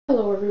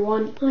Hello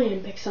everyone, I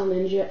am Pixel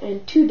Ninja,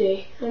 and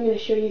today I'm going to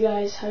show you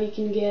guys how you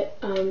can get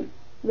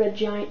Red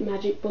Giant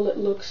Magic Bullet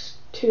Looks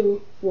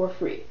 2 for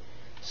free.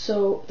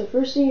 So the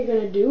first thing you're going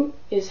to do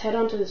is head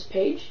onto this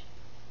page,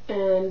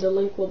 and the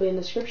link will be in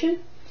the description.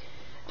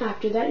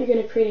 After that, you're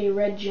going to create a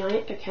Red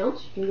Giant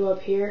account. You can go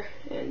up here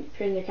and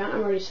create an account.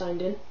 I'm already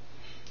signed in.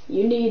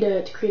 You need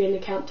to create an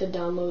account to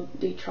download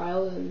the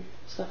trials and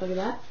stuff like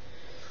that.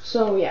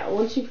 So yeah,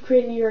 once you've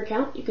created your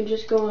account, you can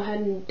just go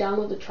ahead and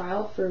download the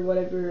trial for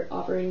whatever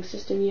operating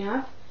system you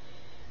have.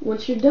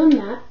 Once you're done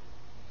that,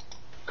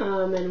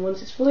 and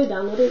once it's fully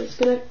downloaded,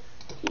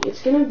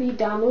 it's gonna be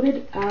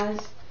downloaded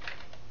as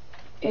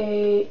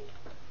a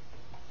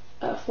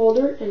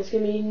folder, and it's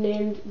gonna be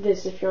named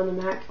this if you're on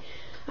the Mac.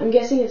 I'm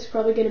guessing it's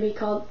probably gonna be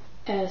called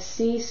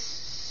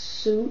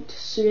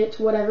suit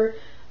whatever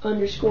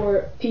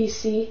underscore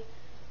PC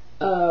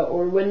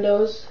or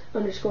Windows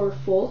underscore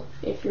full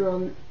if you're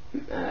on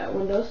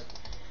Windows.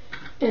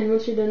 And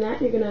once you're done that,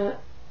 you're gonna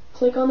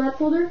click on that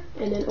folder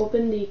and then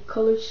open the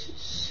color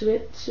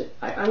suite.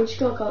 I'm just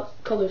gonna call it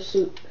color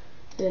suit.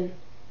 Then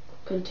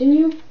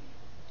continue.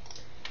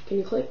 Can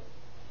you click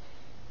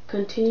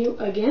continue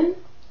again?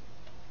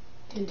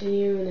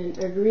 Continue and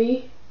then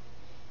agree.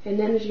 And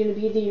then there's gonna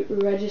be the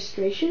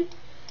registration.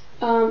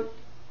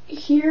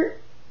 Here,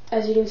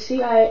 as you can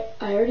see, I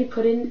already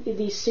put in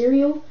the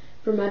serial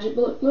for Magic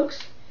Bullet Looks,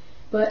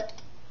 but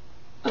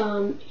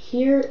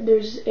here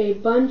there's a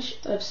bunch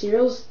of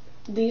serials.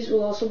 These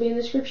will also be in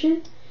the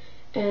description.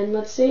 And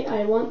let's say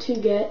I want to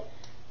get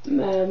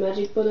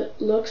Magic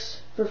Bullet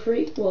Looks for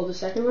free. Well, the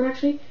second one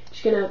actually.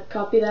 Just gonna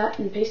copy that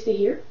and paste it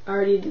here. I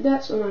already did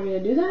that, so I'm not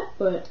gonna do that.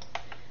 But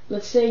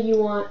let's say you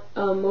want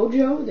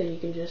Mojo, then you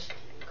can just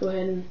go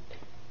ahead and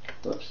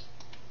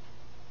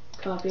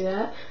copy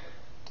that,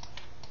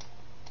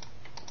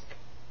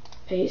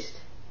 paste,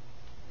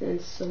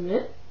 and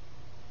submit.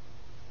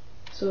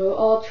 So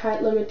all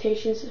trait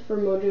limitations for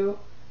Mojo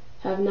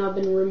have now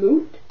been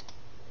removed.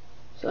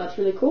 So that's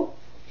really cool.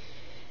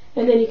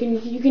 And then you can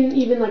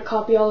even like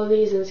copy all of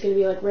these, and it's gonna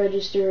be like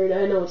registered.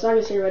 I know it's not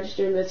gonna say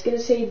registered, but it's gonna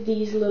say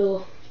these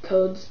little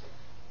codes.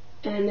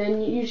 And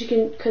then you just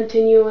can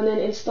continue and then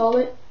install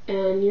it,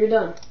 and you're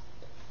done.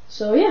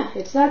 So yeah,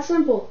 it's that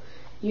simple.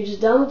 You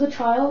just download the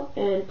trial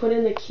and put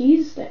in the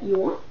keys that you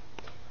want,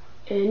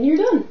 and you're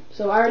done.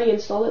 So I already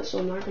installed it, so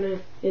I'm not gonna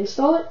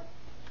install it.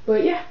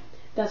 But yeah,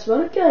 that's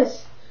about it,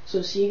 guys.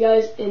 So see you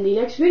guys in the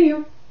next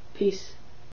video. Peace.